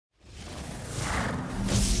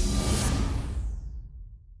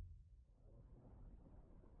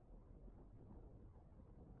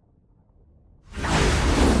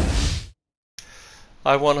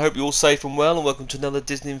Hi everyone, hope you're all safe and well, and welcome to another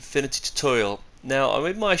Disney Infinity tutorial. Now I'm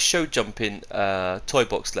in my show jumping toy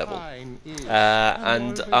box level, I'm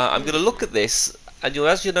going to look at this, and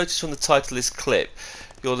as you'll notice from the title of this clip,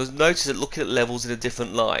 you'll notice that looking at levels in a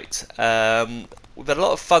different light. We've had a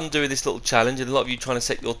lot of fun doing this little challenge, and a lot of you trying to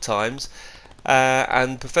set your times.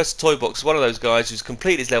 And Professor Toybox is one of those guys who's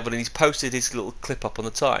completed his level, and he's posted his little clip up on the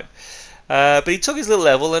time. But he took his little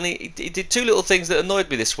level and he did two little things that annoyed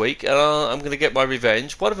me this week, and I'm going to get my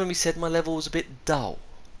revenge. One of them, he said my level was a bit dull.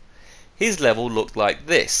 His level looked like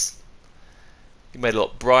this. He made it a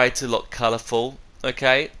lot brighter, a lot colourful.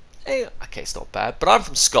 Okay, okay, it's not bad. But I'm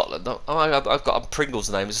from Scotland. I've got Pringle's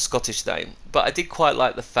name. It's a Scottish name. But I did quite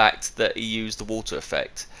like the fact that he used the water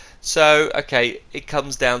effect. So okay, it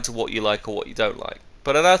comes down to what you like or what you don't like.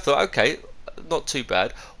 But then I thought, okay, not too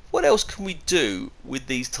bad. What else can we do with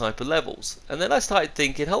these type of levels? And then I started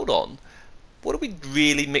thinking, hold on, what if we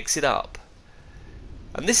really mix it up?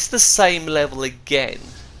 And this is the same level again,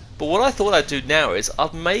 but what I thought I'd do now is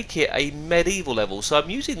I'd make it a medieval level. So I'm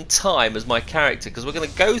using time as my character, because we're going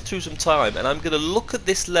to go through some time and I'm going to look at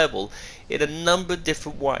this level in a number of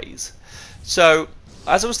different ways. So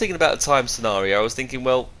as I was thinking about the time scenario, I was thinking,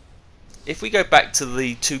 well, if we go back to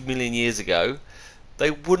the 2 million years ago,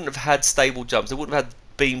 they wouldn't have had stable jumps. They wouldn't have had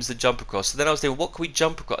beams to jump across. So then I was thinking, what can we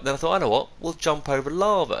jump across? And then I thought, I know what, we'll jump over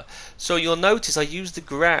lava. So you'll notice I use the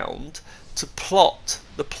ground to plot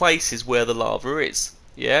the places where the lava is.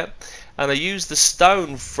 Yeah, and I used the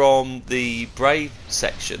stone from the Brave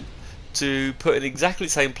section to put in exactly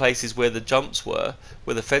the same places where the jumps were,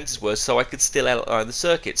 where the fences were, so I could still outline the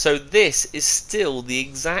circuit. So this is still the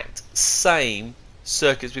exact same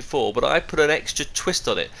circuit as before, but I put an extra twist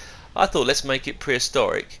on it. I thought, let's make it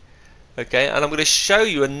prehistoric. Okay, and I'm going to show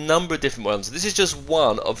you a number of different ones. This is just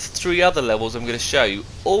one of 3 other levels I'm going to show you,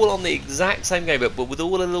 all on the exact same game, but with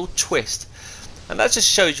all a little twist. And that just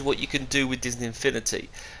shows you what you can do with Disney Infinity.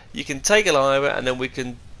 You can take a lava and then we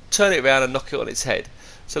can turn it around and knock it on its head.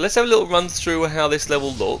 So let's have a little run through how this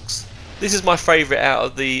level looks. This is my favourite out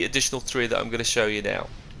of the additional 3 that I'm going to show you now.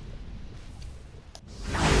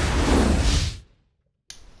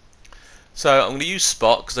 So I'm going to use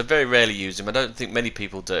Spot because I very rarely use him. I don't think many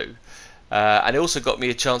people do. And it also got me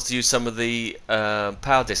a chance to use some of the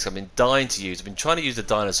power discs I've been dying to use. I've been trying to use the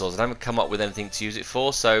dinosaurs and I haven't come up with anything to use it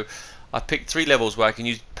for. So I picked 3 levels where I can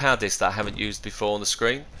use power discs that I haven't used before on the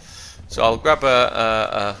screen. So I'll grab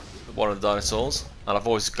one of the dinosaurs, and I've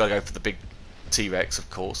always got to go for the big T-Rex, of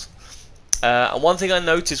course. And one thing I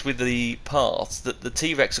noticed with the paths, that the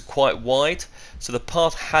T-Rex are quite wide, so the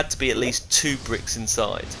path had to be at least 2 bricks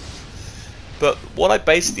inside. But what I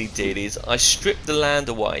basically did is I stripped the land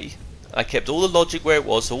away. I kept all the logic where it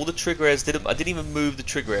was, so all the trigger areas I didn't even move the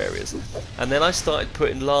trigger areas. And then I started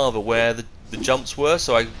putting lava where the jumps were,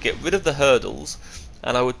 so I could get rid of the hurdles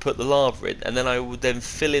and I would put the lava in, and then I would then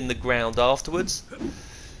fill in the ground afterwards.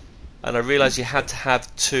 And I realised you had to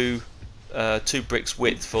have 2 bricks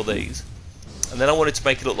width for these. And then I wanted to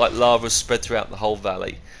make it look like lava was spread throughout the whole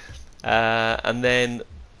valley. And then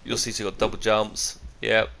you'll see, so you've got double jumps.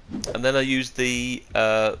 Yeah, and then I used the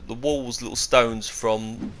walls, little stones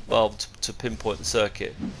from, well, to pinpoint the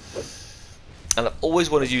circuit. And I've always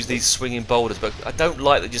wanted to use these swinging boulders, but I don't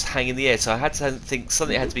like that just hang in the air, so I had to think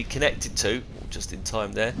something had to be connected to, just in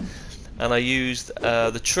time there. And I used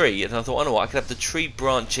the tree, and I thought, I know what, I could have the tree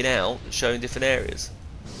branching out, showing different areas.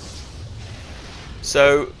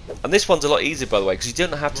 So, and this one's a lot easier, by the way, because you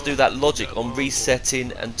don't have to do that logic on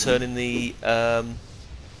resetting and turning the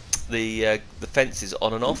fences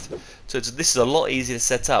on and off. So this is a lot easier to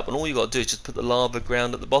set up, and all you've got to do is just put the lava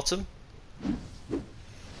ground at the bottom,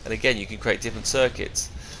 and again you can create different circuits.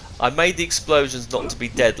 I made the explosions not to be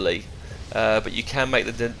deadly, but you can make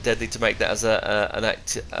them deadly to make that as an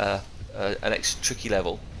extra tricky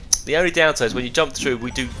level. The only downside is when you jump through,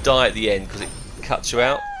 we do die at the end because it cuts you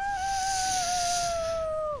out.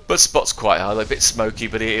 But Spot's quite hard, a bit smoky,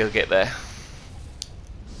 but he'll get there.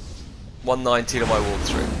 119 on my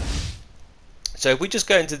walkthrough. So if we just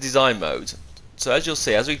go into design mode, so as you'll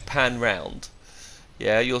see, as we pan round,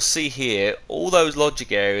 yeah, you'll see here all those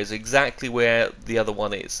logic areas exactly where the other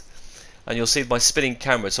one is, and you'll see my spinning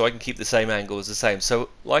camera, so I can keep the same angle as the same. So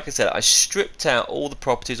like I said, I stripped out all the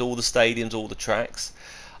properties, all the stadiums, all the tracks.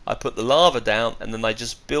 I put the lava down, and then I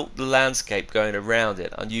just built the landscape going around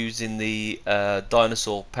it. I'm using the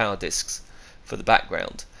dinosaur power discs for the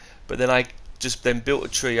background, but then I just built a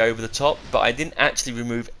tree over the top, but I didn't actually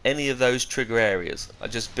remove any of those trigger areas. I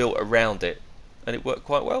just built around it, and it worked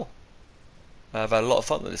quite well. I've had a lot of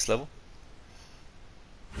fun with this level.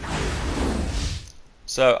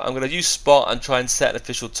 So I'm going to use Spot and try and set an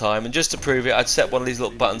official time, and just to prove it, I'd set one of these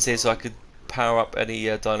little buttons here so I could power up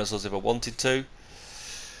any dinosaurs if I wanted to.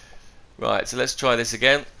 Right, so let's try this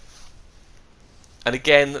again. And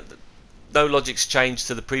again, no logic's changed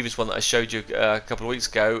to the previous one that I showed you a couple of weeks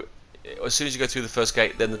ago. As soon as you go through the first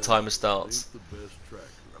gate, then the timer starts.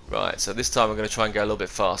 Right, so this time I'm going to try and go a little bit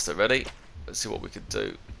faster. Ready? Let's see what we can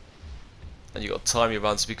do. And you've got to time your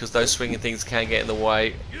runs because those swinging things can get in the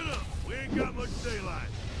way. Get up! We ain't got much daylight.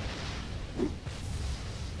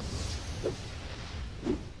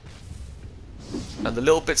 And the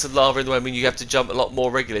little bits of lava in the way mean you have to jump a lot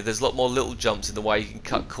more regularly. There's a lot more little jumps in the way. You can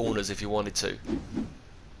cut corners if you wanted to.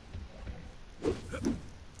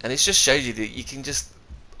 And it just shows you that you can just...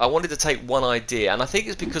 I wanted to take one idea, and I think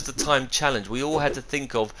it's because the time challenge. We all had to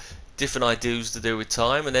think of different ideas to do with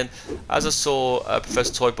time, and then as I saw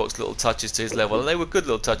Professor Toybox little touches to his level, and they were good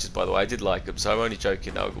little touches by the way, I did like them, so I'm only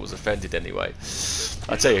joking now, I was offended anyway.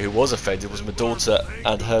 I tell you who was offended was my daughter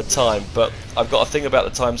and her time, but I've got a thing about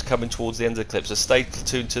the times coming towards the end of the clip, so stay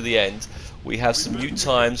tuned to the end. We have some new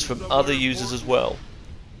times from other users as well.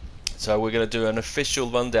 So we're going to do an official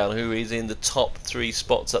rundown who is in the top 3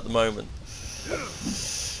 spots at the moment.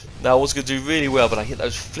 Now I was going to do really well, but I hit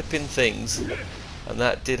those flipping things, and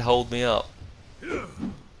that did hold me up.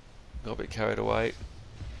 Got a bit carried away.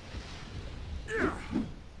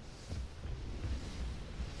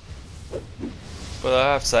 But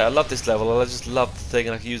I have to say, I love this level, and I just love the thing,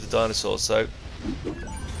 and I can use the dinosaurs, so... I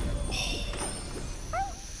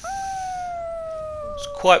was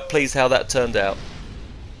quite pleased how that turned out.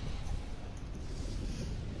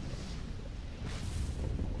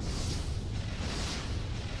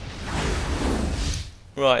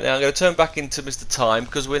 Right, now I'm going to turn back into Mr. Time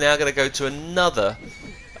because we're now going to go to another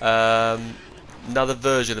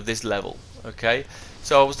version of this level. Okay,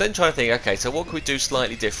 so I was then trying to think, okay, so what can we do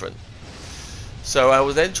slightly different? So I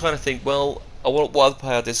was then trying to think, well, what other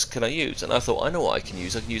power discs can I use? And I thought, I know what I can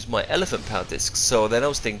use. I can use my elephant power discs. So then I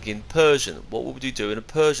was thinking Persian. What would we do in a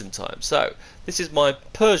Persian time? So this is my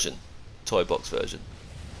Persian toy box version.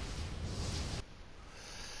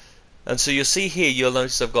 And so you'll see here, you'll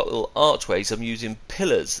notice I've got little archways. I'm using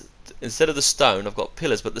pillars. Instead of the stone, I've got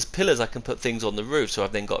pillars, but there's pillars I can put things on the roof, so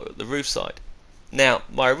I've then got the roof side. Now,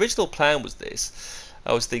 my original plan was this.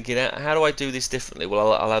 I was thinking, how do I do this differently?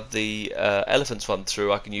 Well, I'll have the elephants run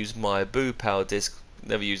through. I can use my Boo power disc,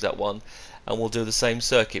 never use that one, and we'll do the same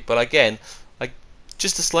circuit. But again,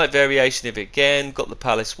 just a slight variation of it again. Got the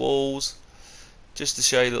palace walls, just to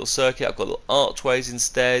show you a little circuit. I've got little archways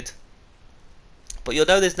instead. But you'll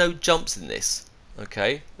know there's no jumps in this,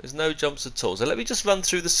 okay? There's no jumps at all. So let me just run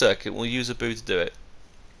through the circuit and we'll use a Boo to do it.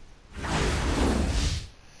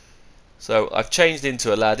 So I've changed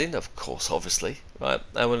into Aladdin, of course, obviously, right?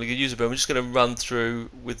 And when we use a Boo, I'm just going to run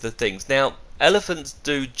through with the things. Now, elephants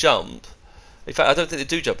do jump. In fact, I don't think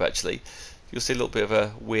they do jump actually. You'll see a little bit of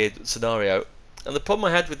a weird scenario. And the problem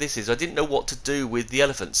I had with this is I didn't know what to do with the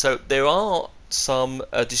elephant. So there are some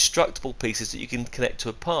destructible pieces that you can connect to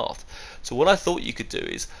a path. So what I thought you could do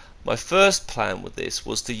is, my first plan with this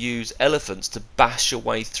was to use elephants to bash your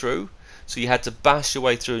way through. So you had to bash your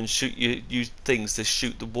way through and use things to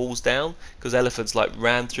shoot the walls down, because elephants like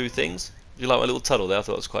ran through things. You like my little tunnel there? I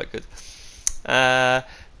thought it was quite good.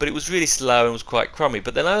 But it was really slow and was quite crummy.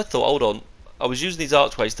 But then I thought, hold on, I was using these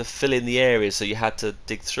archways to fill in the areas, so you had to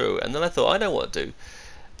dig through. And then I thought, I know what to do.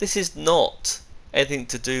 This is not anything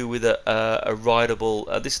to do with a rideable.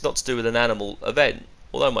 This is not to do with an animal event.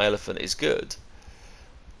 Although my elephant is good,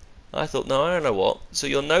 I thought, no, I don't know what. So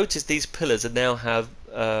you'll notice these pillars now have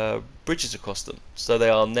bridges across them, so they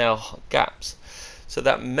are now gaps. So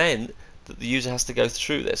that meant that the user has to go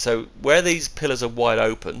through there. So where these pillars are wide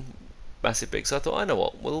open, massive big, so I thought, I know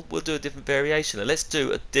what, we'll do a different variation, and let's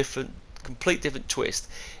do a complete different twist.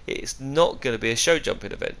 It's not going to be a show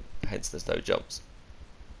jumping event, hence there's no jumps.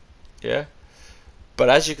 Yeah, but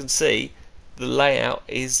as you can see, the layout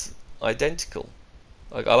is identical.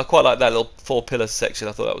 I quite like that little 4 pillar section.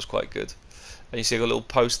 I thought that was quite good. And you see I've got a little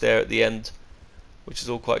post there at the end, which is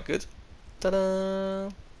all quite good. Ta-da!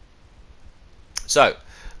 So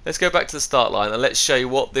let's go back to the start line and let's show you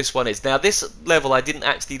what this one is. Now this level I didn't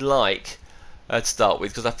actually like to start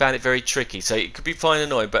with because I found it very tricky. So it could be fine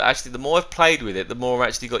and annoying, but actually the more I've played with it, the more I've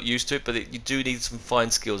actually got used to it. But you do need some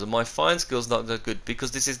fine skills, and my fine skills not that good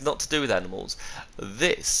because this is not to do with animals.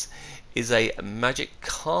 This is a magic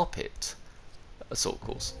carpet assault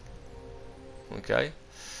course. Okay,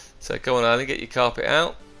 so go on and get your carpet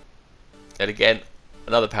out, and again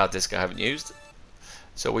another power disc I haven't used.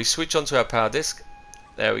 So we switch onto our power disc,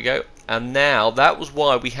 there we go, and now that was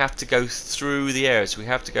why we have to go through the areas. We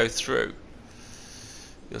have to go through.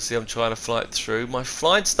 You'll see I'm trying to fly it through. My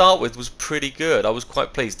fly to start with was pretty good. I was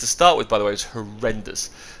quite pleased. To start with, by the way, was horrendous.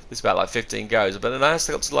 It's about like 15 goes, but then I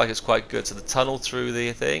still got to like it's quite good. So the tunnel through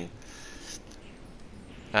the thing,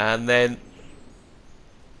 and then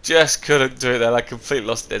just couldn't do it there. I completely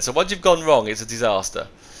lost it there. So once you've gone wrong, it's a disaster.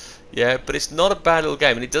 Yeah, but it's not a bad little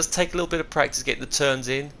game, and it does take a little bit of practice getting the turns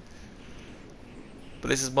in. But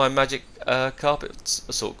this is my magic carpet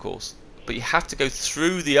assault course. But you have to go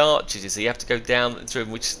through the arches, you see. You have to go down and through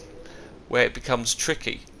them, which is where it becomes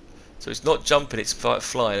tricky. So it's not jumping, it's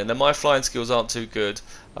flying. And then my flying skills aren't too good.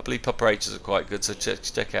 I believe Papa H's are quite good, so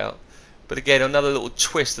check out. But again, another little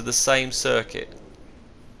twist of the same circuit.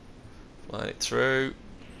 Flying it through.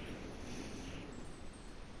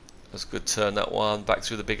 That's a good turn, that one. Back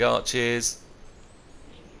through the big arches.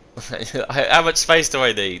 How much space do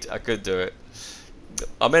I need? I could do it.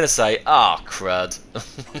 I'm going to say, crud.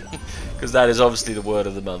 Because that is obviously the word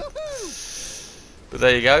of the month. But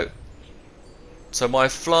there you go. So my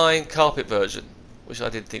flying carpet version, which I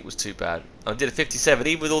didn't think was too bad. I did a 57,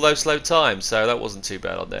 even with all those slow times, so that wasn't too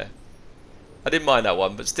bad on there. I didn't mind that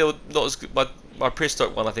one, but still not as good. My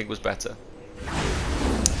prehistoric one I think was better.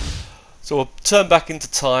 So we'll turn back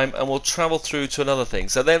into time and we'll travel through to another thing.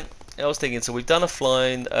 So then I was thinking, so we've done a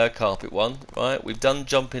flying carpet one, right? We've done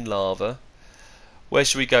jumping lava. Where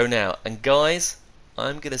should we go now? And guys,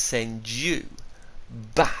 I'm going to send you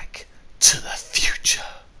back to the future.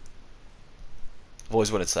 I've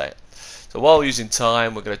always wanted to say it. So while we're using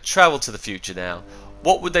time, we're going to travel to the future now.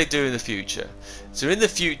 What would they do in the future? So in the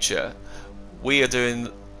future, we are doing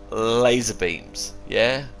laser beams,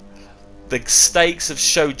 yeah? The stakes of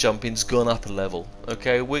show jumping's gone up a level.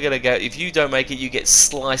 Okay, we're gonna go. If you don't make it, you get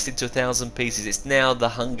sliced into 1,000 pieces. It's now the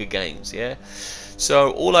Hunger Games, yeah.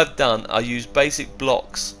 So all I've done, I use basic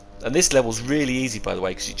blocks, and this level's really easy, by the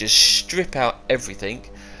way, because you just strip out everything.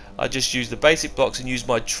 I just use the basic blocks and use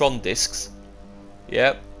my Tron discs,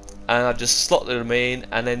 yeah, and I just slot them in,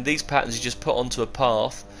 and then these patterns you just put onto a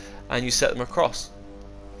path, and you set them across.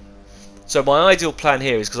 So my ideal plan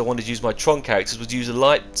here is, because I wanted to use my Tron characters, was use a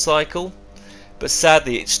light cycle. But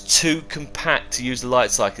sadly, it's too compact to use the light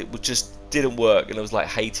cycle. It just didn't work, and I was like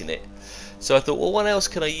hating it. So I thought, well, what else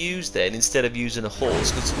can I use then instead of using a horse?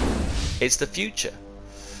 Because it's the future.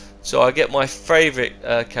 So I get my favourite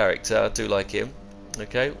character. I do like him.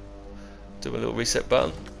 Okay, do a little reset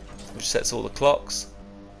button, which sets all the clocks.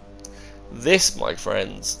 This, my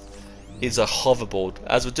friends, is a hoverboard.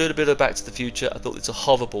 As we're doing a bit of Back to the Future, I thought it's a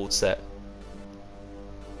hoverboard set.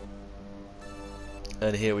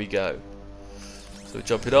 And here we go. So we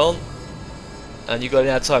jump it on, and you've got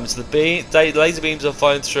now time. So the laser beams are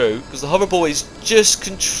flying through because the hoverboard is just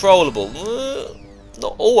controllable.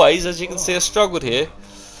 Not always, as you can see, I struggled here,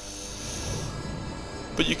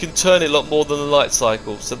 but you can turn it a lot more than the light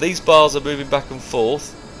cycle. So these bars are moving back and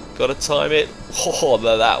forth. Got to time it. Oh,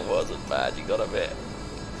 no, that wasn't bad. You got to admit.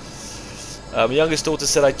 My youngest daughter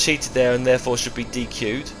said I cheated there and therefore should be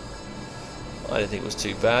DQ'd. I didn't think it was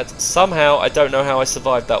too bad. Somehow, I don't know how I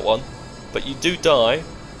survived that one. But you do die.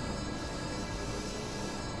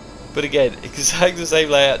 But again, exactly the same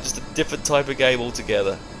layout, just a different type of game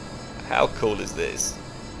altogether. How cool is this?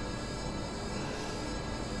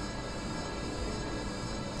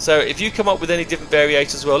 So if you come up with any different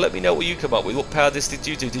variations as well, let me know what you come up with. What power disc did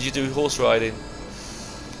you do? Did you do horse riding?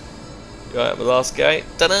 Right, my last game.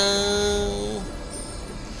 Ta-da!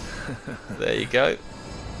 There you go.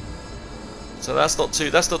 So that's not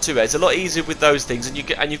too bad. It's a lot easier with those things, and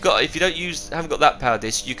you've got, if you haven't got that power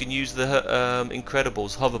disc, you can use the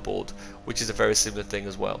Incredibles hoverboard, which is a very similar thing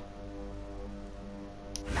as well.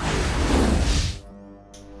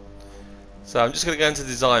 So I'm just going to go into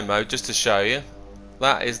design mode just to show you.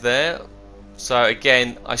 That is there. So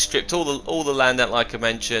again, I stripped all the land out like I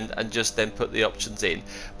mentioned, and just then put the options in.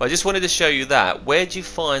 But I just wanted to show you that. Where do you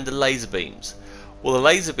find the laser beams? Well, the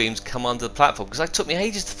laser beams come under the platform, because it took me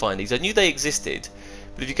ages to find these. I knew they existed,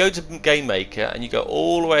 but if you go to Game Maker and you go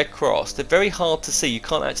all the way across, they're very hard to see. You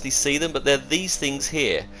can't actually see them, but they're these things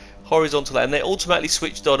here, horizontal, and they're automatically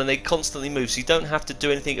switched on and they constantly move, so you don't have to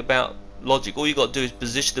do anything about logic. All you've got to do is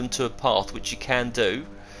position them to a path, which you can do.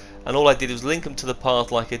 And all I did was link them to the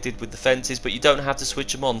path like I did with the fences, but you don't have to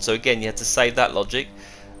switch them on. So again, you had to save that logic,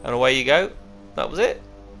 and away you go. That was it.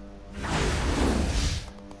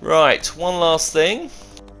 Right, one last thing.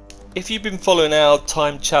 If you've been following our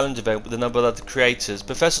time challenge event with a number of other creators,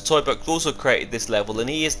 Professor Toybox also created this level, and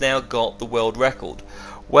he has now got the world record.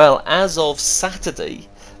 Well, as of Saturday,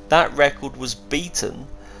 that record was beaten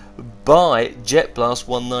by Jet Blast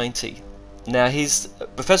 190. Now, his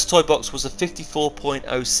Professor Toybox was a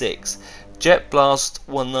 54.06. Jet Blast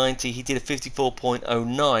 190, he did a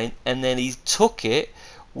 54.09, and then he took it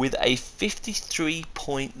with a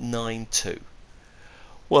 53.92.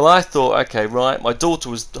 Well, I thought, okay, right, my daughter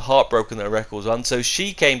was heartbroken that her record was on, so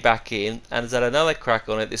she came back in and has had another crack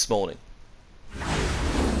on it this morning.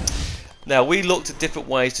 Now, we looked at different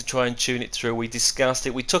ways to try and tune it through. We discussed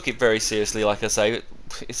it. We took it very seriously. Like I say,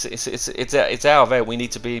 it's our event. We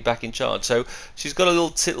need to be back in charge. So she's got a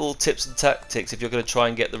little tips and tactics if you're going to try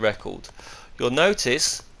and get the record. You'll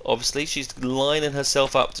notice, obviously, she's lining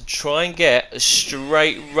herself up to try and get a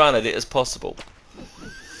straight run at it as possible.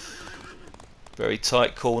 Very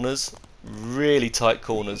tight corners, really tight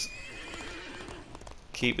corners.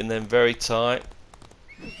 Keeping them very tight.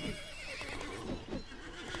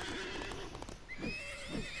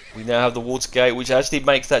 We now have the water gate, which actually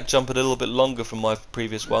makes that jump a little bit longer from my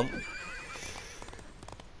previous one.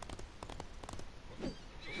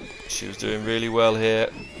 She was doing really well here.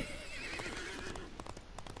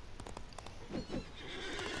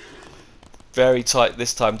 Very tight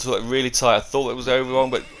this time, really tight. I thought it was over one,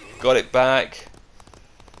 but got it back.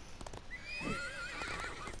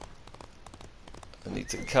 I need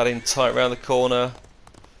to cut in tight around the corner.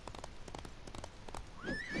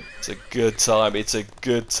 It's a good time, it's a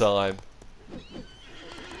good time.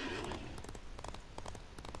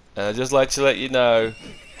 And I'd just like to let you know,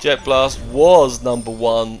 Jet Blast was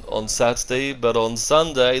 #1 on Saturday, but on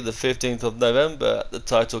Sunday, the 15th of November, the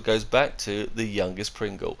title goes back to the youngest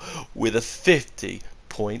Pringle with a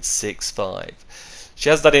 50.65. She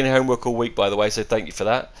has done any homework all week, by the way, so thank you for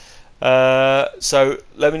that. So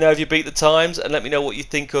let me know if you beat the times, and let me know what you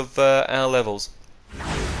think of our levels.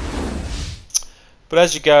 But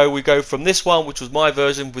as you go, we go from this one, which was my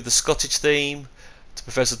version with the Scottish theme, to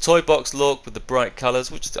Professor Toybox look with the bright colours,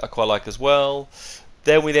 which I quite like as well.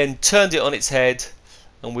 Then we turned it on its head,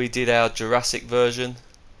 and we did our Jurassic version,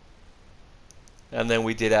 and then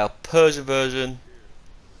we did our Persian version.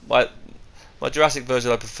 My Jurassic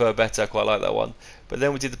version I prefer better, I quite like that one. But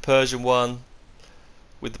then we did the Persian one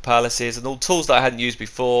with the palaces and all tools that I hadn't used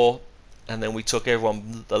before, and then we took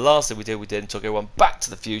everyone, the last thing we did took everyone back to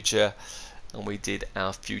the future, and we did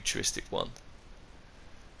our futuristic one.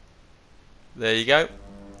 There you go,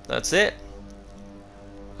 that's it.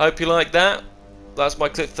 Hope you like that. That's my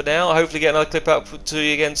clip for now. I'll hopefully get another clip out to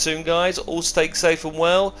you again soon, guys. All stay safe and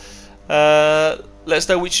well. Let us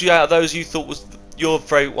know which out of those you thought was your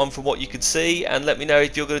favourite one from what you could see, and let me know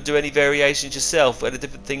if you're going to do any variations yourself, any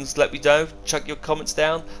different things. Let me know, chuck your comments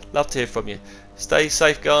down. Love to hear from you. Stay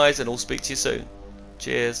safe, guys, and I'll speak to you soon.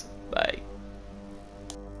 Cheers, bye.